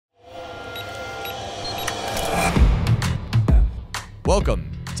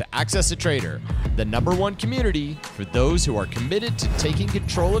Welcome to AccessATrader, the #1 community for those who are committed to taking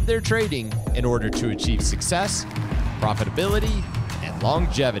control of their trading in order to achieve success, profitability, and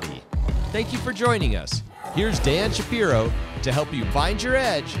longevity. Thank you for joining us. Here's Dan Shapiro to help you find your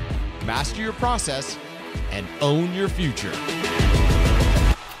edge, master your process, and own your future.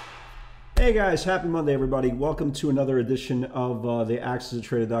 Hey guys, happy Monday everybody. Welcome to another edition of the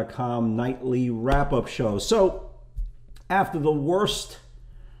AccessATrader.com nightly wrap-up show. So, after the worst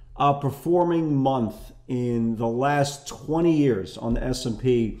performing month in the last 20 years on the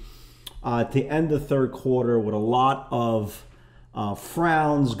S&P, at the end of the third quarter with a lot of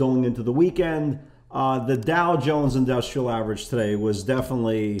frowns going into the weekend, the Dow Jones Industrial Average today was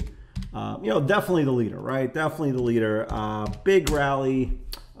definitely, definitely the leader, right? Definitely the leader. Big rally,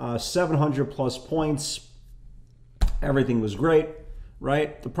 700 plus points. Everything was great,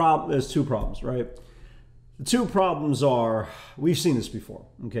 right? There's two problems, right? The two problems are, we've seen this before,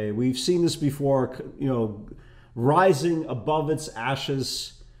 okay? We've seen this before, rising above its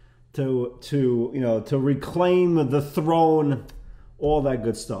ashes to reclaim the throne, all that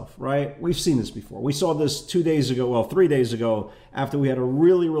good stuff, right? We've seen this before. We saw this 2 days ago, well, 3 days ago, after we had a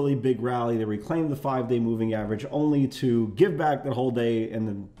really, really big rally. They reclaimed the 5-day moving average only to give back that whole day, and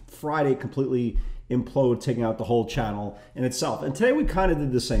then Friday completely implode, taking out the whole channel in itself. And today we kind of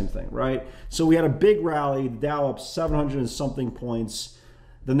did the same thing, right? So we had a big rally, the Dow up 700 and something points.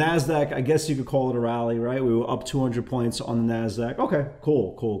 The NASDAQ, I guess you could call it a rally, right? We were up 200 points on the NASDAQ. Okay,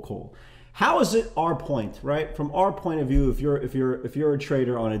 cool. How is it our point, right? From our point of view, if you're a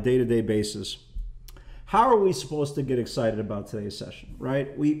trader on a day-to-day basis, how are we supposed to get excited about today's session,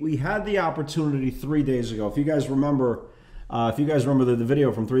 right? We had the opportunity 3 days ago. If you guys remember, the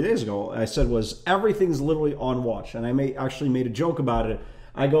video from 3 days ago, I said was everything's literally on watch, and I actually made a joke about it.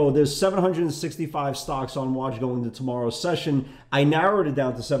 I go, there's 765 stocks on watch going to tomorrow's session. I narrowed it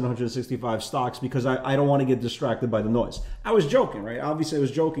down to 765 stocks because I don't want to get distracted by the noise. I was joking, right? Obviously, I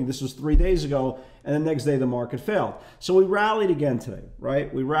was joking. This was 3 days ago, and the next day the market failed. So we rallied again today,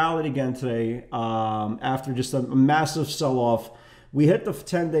 right? We rallied again today after just a massive sell-off. We hit the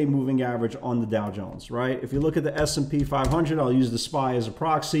 10-day moving average on the Dow Jones, right? If you look at the S&P 500, I'll use the SPY as a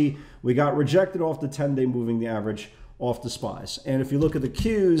proxy. We got rejected off the 10-day moving average off the SPYs. And if you look at the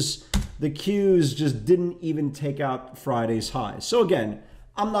Qs just didn't even take out Friday's highs. So again,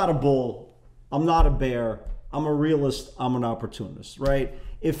 I'm not a bull. I'm not a bear. I'm a realist. I'm an opportunist, right?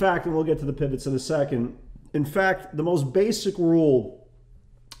 In fact, and we'll get to the pivots in a second, in fact, the most basic rule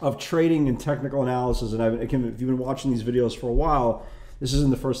of trading and technical analysis, and if you've been watching these videos for a while, this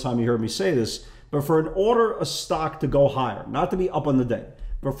isn't the first time you heard me say this, but for an order a stock to go higher, not to be up on the day,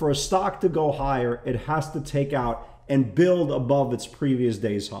 but for a stock to go higher, it has to take out and build above its previous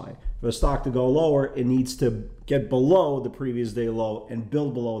day's high. For a stock to go lower, it needs to get below the previous day low and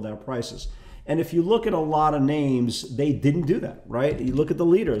build below that prices. And if you look at a lot of names, they didn't do that, right? You look at the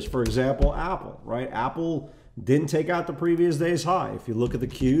leaders, for example, Apple, right? Apple didn't take out the previous day's high. If you look at the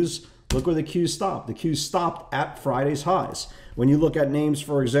Qs, look where the Qs stopped. The Qs stopped at Friday's highs. When you look at names,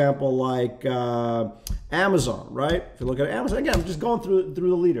 for example, like Amazon, right? If you look at Amazon, again, I'm just going through the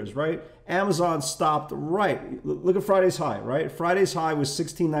leaders, right? Amazon stopped right. Look at Friday's high, right? Friday's high was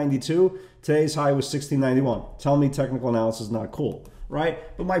 1692. Today's high was 1691. Tell me technical analysis is not cool, right?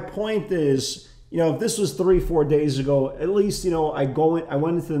 But my point is, if this was 3-4 days ago, at least, I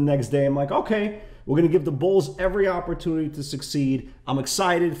went into the next day. I'm like, okay, we're going to give the bulls every opportunity to succeed. I'm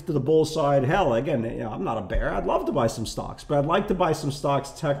excited to the bull side. Hell, again, I'm not a bear. I'd love to buy some stocks, but I'd like to buy some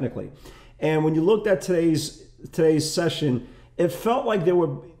stocks technically. And when you looked at today's session, it felt like there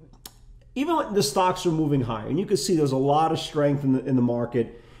were, even when the stocks are moving higher, and you can see there's a lot of strength in the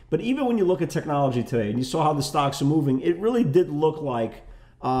market. But even when you look at technology today, and you saw how the stocks are moving, it really did look like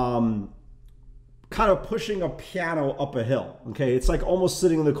kind of pushing a piano up a hill. Okay, it's like almost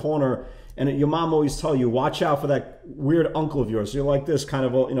sitting in the corner. And your mom always tell you, watch out for that weird uncle of yours. So you're like this, kind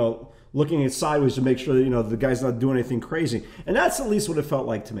of, looking at sideways to make sure that, the guy's not doing anything crazy. And that's at least what it felt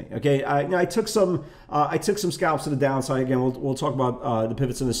like to me. Okay, I took some scalps to the downside. Again, we'll talk about the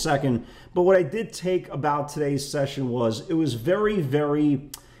pivots in a second. But what I did take about today's session was it was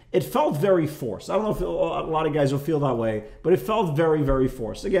it felt very forced. I don't know if a lot of guys will feel that way, but it felt very, very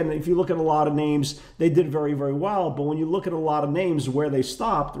forced. Again, if you look at a lot of names, they did very, very well. But when you look at a lot of names where they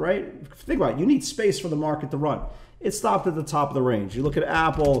stopped, right? Think about it. You need space for the market to run. It stopped at the top of the range. You look at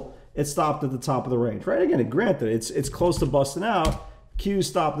Apple, it stopped at the top of the range, right? Again, granted, it's close to busting out. Q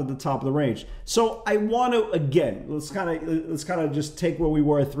stopped at the top of the range. So I want to, again, let's kind of just take where we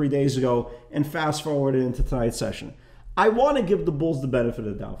were 3 days ago and fast forward it into tonight's session. I want to give the bulls the benefit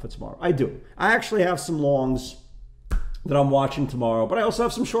of the doubt for tomorrow. I do. I actually have some longs that I'm watching tomorrow, but I also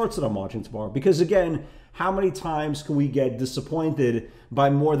have some shorts that I'm watching tomorrow. Because again, how many times can we get disappointed by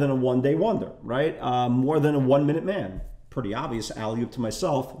more than a one-day wonder, right? More than a one-minute man. Pretty obvious, alley-oop to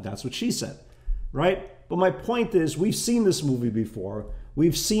myself, that's what she said, right? But my point is, we've seen this movie before.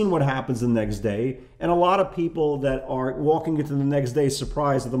 We've seen what happens the next day. And a lot of people that are walking into the next day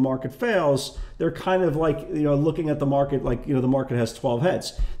surprised that the market fails, they're kind of like, looking at the market like, the market has 12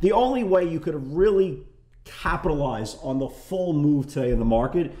 heads. The only way you could really capitalize on the full move today in the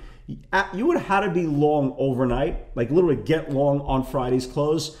market, you would have had to be long overnight, like literally get long on Friday's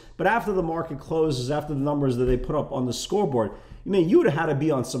close. But after the market closes, after the numbers that they put up on the scoreboard, you would have had to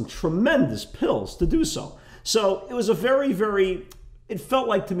be on some tremendous pills to do so. So it was a very, it felt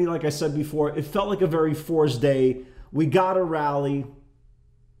like to me, like I said before, it felt like a very forced day. We got a rally,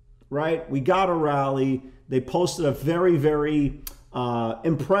 right? We got a rally. They posted a very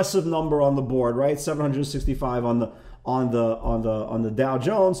impressive number on the board, right? 765 on the Dow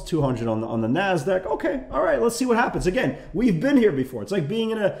Jones, 200 on the Nasdaq. Okay, all right, let's see what happens. Again, we've been here before. It's like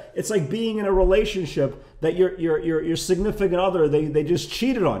being in a relationship that your significant other, they just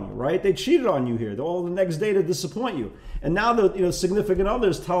cheated on you, right? They cheated on you here. All the next day to disappoint you, and now the significant other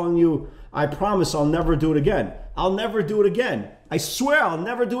is telling you, "I promise I'll never do it again. I'll never do it again. I swear I'll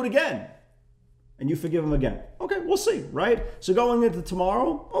never do it again." And you forgive them again. Okay, we'll see, right? So going into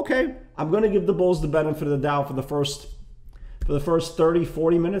tomorrow, okay, I'm going to give the bulls the benefit of the doubt for the first 30,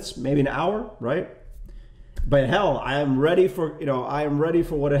 40 minutes, maybe an hour, right? But hell, I am ready for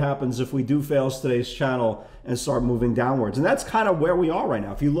what happens if we do fail today's channel and start moving downwards. And that's kind of where we are right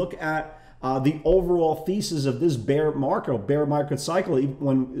now. If you look at the overall thesis of this bear market cycle,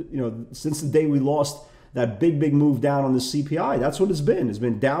 when since the day we lost that big move down on the CPI, that's what it's been. It's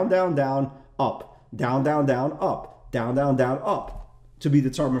been down, up. Down, up, down, up, to be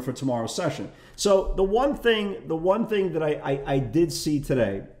determined for tomorrow's session. So the one thing that I did see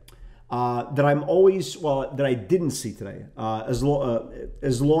today, that I didn't see today, as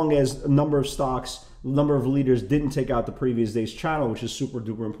long as a number of stocks, number of leaders didn't take out the previous day's channel, which is super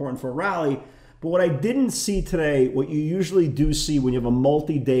duper important for a rally. But what I didn't see today, what you usually do see when you have a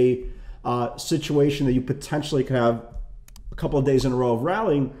multi-day situation that you potentially could have a couple of days in a row of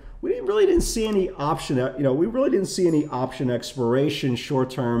rallying, we really didn't see any option. We really didn't see any option expiration,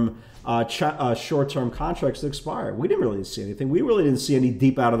 short-term contracts that expired. We didn't really see anything. We really didn't see any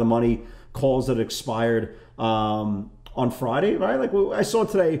deep out of the money calls that expired on Friday, right? Like I saw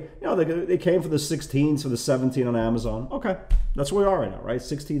today, they came for the 16s, for the 17 on Amazon. Okay, that's where we are right now, right?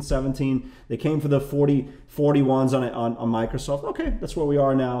 16, 17. They came for the 41s on Microsoft. Okay, that's where we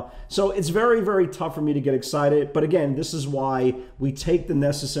are now. So it's very tough for me to get excited. But again, this is why we take the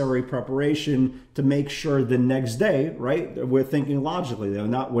necessary preparation to make sure the next day, right? We're thinking logically.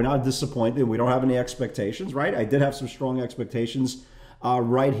 We're not disappointed. We don't have any expectations, right? I did have some strong expectations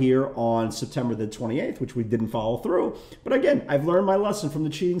right here on September the 28th, which we didn't follow through. But again, I've learned my lesson from the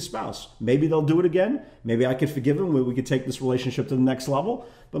cheating spouse. Maybe they'll do it again. Maybe I could forgive them. We could take this relationship to the next level.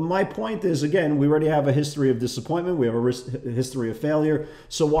 But my point is, again, we already have a history of disappointment. We have a history of failure.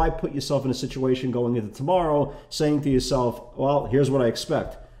 So why put yourself in a situation going into tomorrow saying to yourself, well, here's what I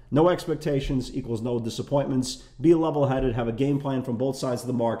expect. No expectations equals no disappointments. Be level-headed, have a game plan from both sides of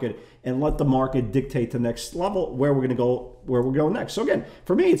the market, and let the market dictate the next level where we're going to go, where we're going next. So again,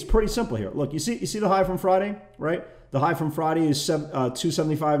 for me, it's pretty simple here. Look, you see the high from Friday, right? The high from Friday is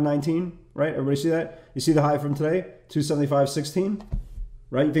 275.19, right? Everybody see that? You see the high from today, 275.16,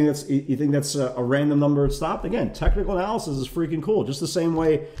 right? You think that's a random number it stopped? Again, technical analysis is freaking cool. Just the same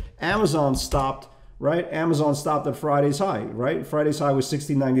way Amazon stopped. Right? Amazon stopped at Friday's high, right? Friday's high was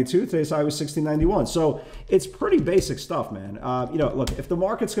 16.92. Today's high was 16.91. So it's pretty basic stuff, man. Look, if the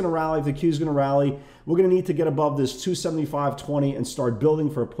market's going to rally, if the Q's going to rally, we're going to need to get above this 275.20 and start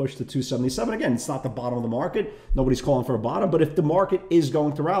building for a push to 277. Again, it's not the bottom of the market. Nobody's calling for a bottom. But if the market is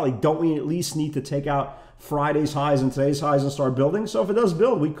going to rally, don't we at least need to take out Friday's highs and today's highs and start building? So if it does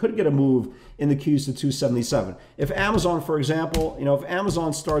build, we could get a move in the Q's to 277. If Amazon, for example, if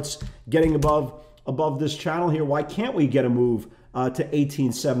Amazon starts getting above this channel here, why can't we get a move to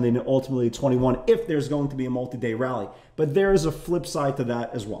 1870 and ultimately 21 if there's going to be a multi-day rally? But there is a flip side to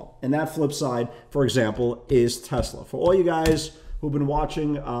that as well. And that flip side, for example, is Tesla. For all you guys who've been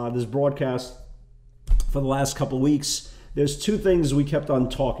watching this broadcast for the last couple of weeks, there's two things we kept on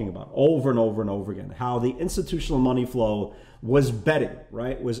talking about over and over and over again. How the institutional money flow was betting,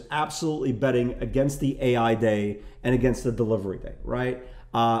 right? Was absolutely betting against the AI day and against the delivery day, right?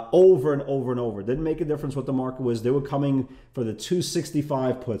 over and over and over. Didn't make a difference what the market was. They were coming for the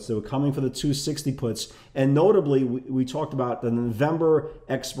 265 puts. They were coming for the 260 puts. And notably, we talked about the November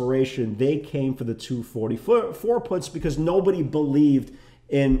expiration. They came for the 244 puts because nobody believed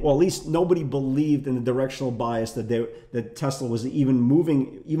in, well, at least nobody believed in the directional bias that Tesla was even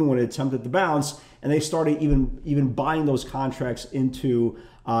moving, even when it attempted to bounce. And they started even buying those contracts into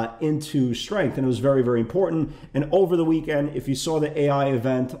strength, and it was very, very important. And over the weekend, if you saw the AI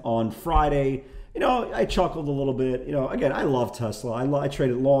event on Friday, I chuckled a little bit. Again, I love Tesla. I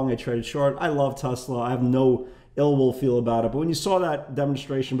traded long, I traded short. I love Tesla. I have no ill will feel about it. But when you saw that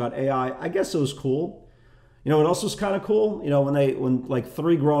demonstration about AI, I guess it was cool. What else was kind of cool? When like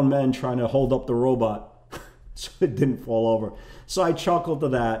 3 grown men trying to hold up the robot so it didn't fall over. So I chuckled to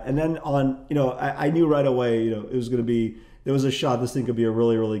that. And then I knew right away, it was going to be, there was a shot this thing could be a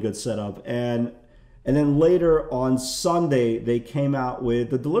really, really good setup. And then later on Sunday, they came out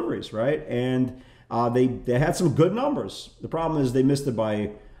with the deliveries, right? And they had some good numbers. The problem is they missed it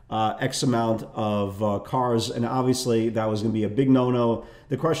by X amount of cars, and obviously that was going to be a big no-no.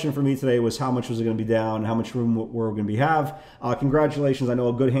 The question for me today was how much was it going to be down, how much room we're going to have. Congratulations, I know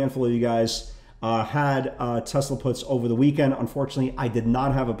a good handful of you guys had Tesla puts over the weekend. Unfortunately, I did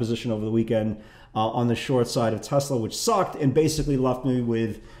not have a position over the weekend on the short side of Tesla, which sucked and basically left me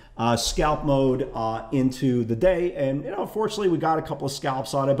with scalp mode into the day. And unfortunately, we got a couple of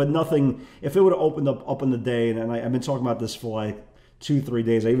scalps on it, but nothing. If it would have opened up in the day, and I've been talking about this for like 2-3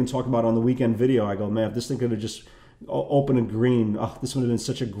 days. I even talked about it on the weekend video. I go, man, if this thing could have just opened in green, this would have been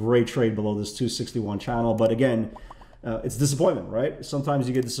such a great trade below this 261 channel. But again, it's disappointment, right? Sometimes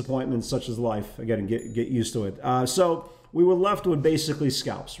you get disappointment, such as life. Again, get used to it. So we were left with basically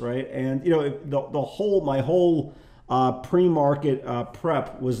scalps, right? And my whole pre-market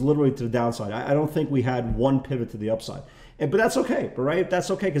prep was literally to the downside. I don't think we had one pivot to the upside. But that's okay, right?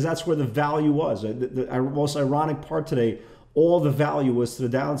 That's okay, because that's where the value was. The most ironic part today, all the value was to the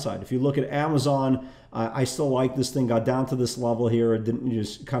downside. If you look at Amazon, I still like this thing, got down to this level here. It didn't,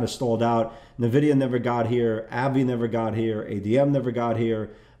 just kind of stalled out. NVIDIA never got here. AbbVie never got here. ADM never got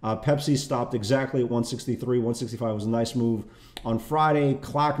here. Pepsi stopped exactly at 163. 165 was a nice move on Friday.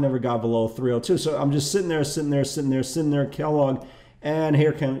 Clock never got below 302. So I'm just sitting there, Kellogg, and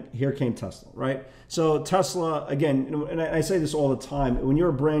here came Tesla, right? So Tesla, again, and I say this all the time, when you're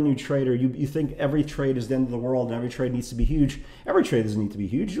a brand new trader, you think every trade is the end of the world and every trade needs to be huge. Every trade doesn't need to be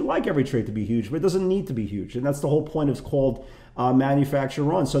huge. You like every trade to be huge, but it doesn't need to be huge. And that's the whole point of it's called manufacture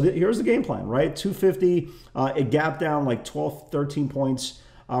run. So here's the game plan, right? 250, it gapped down like 12, 13 points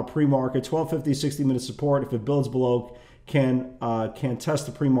pre-market, 1250, 60-minute support. If it builds below, can test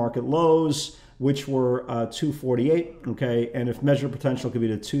the pre-market lows, which were 248, okay? And if measured potential could be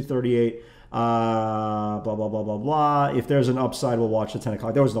to 238, blah, blah, blah, blah, blah. If there's an upside, we'll watch the 10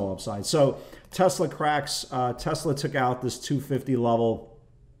 o'clock. There was no upside. So Tesla cracks. Tesla took out this 250 level.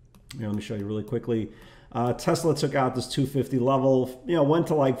 Let me show you really quickly. Tesla took out this 250 level, went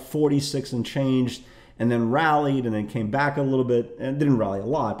to like 46 and changed, and then rallied, and then came back a little bit, and didn't rally a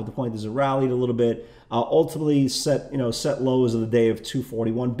lot, but the point is it rallied a little bit. Ultimately set lows of the day of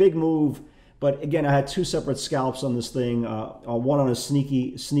 241. Big move. But again, I had 2 separate scalps on this thing. One on a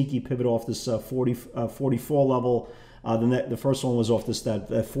sneaky pivot off this 44 level. The first one was off this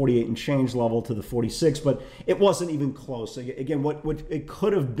that 48 and change level to the 46, but it wasn't even close. Again, what it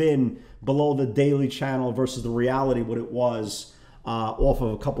could have been below the daily channel versus the reality what it was off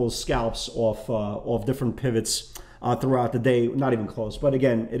of a couple of scalps off different pivots throughout the day. Not even close. But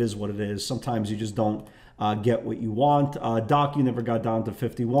again, it is what it is. Sometimes you just don't get what you want. Doc, you never got down to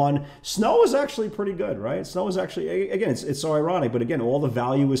 51. Snow is actually pretty good, right? Snow is actually, again, it's so ironic, but again, all the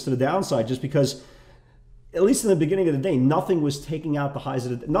value was to the downside just because, at least in the beginning of the day, nothing was taking out the highs.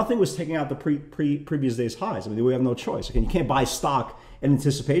 Nothing was taking out the previous day's highs. I mean, we have no choice. Again, you can't buy stock in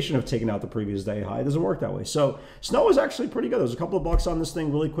anticipation of taking out the previous day high. It doesn't work that way. So snow is actually pretty good. There's a couple of bucks on this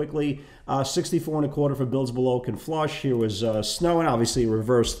thing really quickly. 64 and a quarter for builds below can flush. Here was snow, and obviously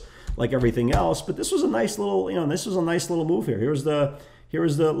reversed like everything else, but this was a nice little, this was a nice little move here. Here's the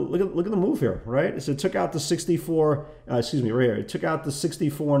look at the move here, right? So it took out the 64, right here. It took out the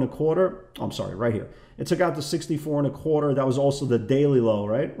 64 and a quarter. I'm sorry, right here. It took out the 64 and a quarter. That was also the daily low,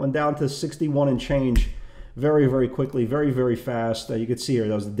 right? Went down to 61 and change very, very quickly, very, very fast. You can see here,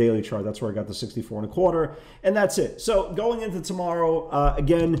 that was the daily chart. That's where I got the 64 and a quarter, and that's it. So going into tomorrow,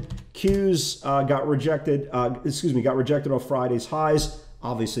 again, Qs got rejected off Friday's highs.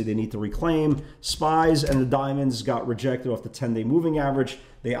 Obviously, they need to reclaim. SPYs and the diamonds got rejected off the 10-day moving average.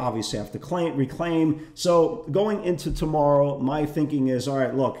 They obviously have to reclaim. So going into tomorrow, my thinking is, all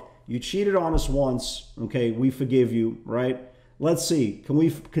right, look, you cheated on us once. Okay, we forgive you, right? Let's see. Can we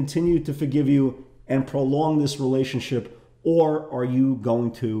continue to forgive you and prolong this relationship, or are you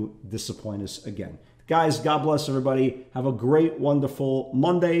going to disappoint us again? Guys, God bless everybody. Have a great, wonderful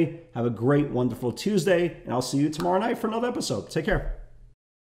Monday. Have a great, wonderful Tuesday. And I'll see you tomorrow night for another episode. Take care.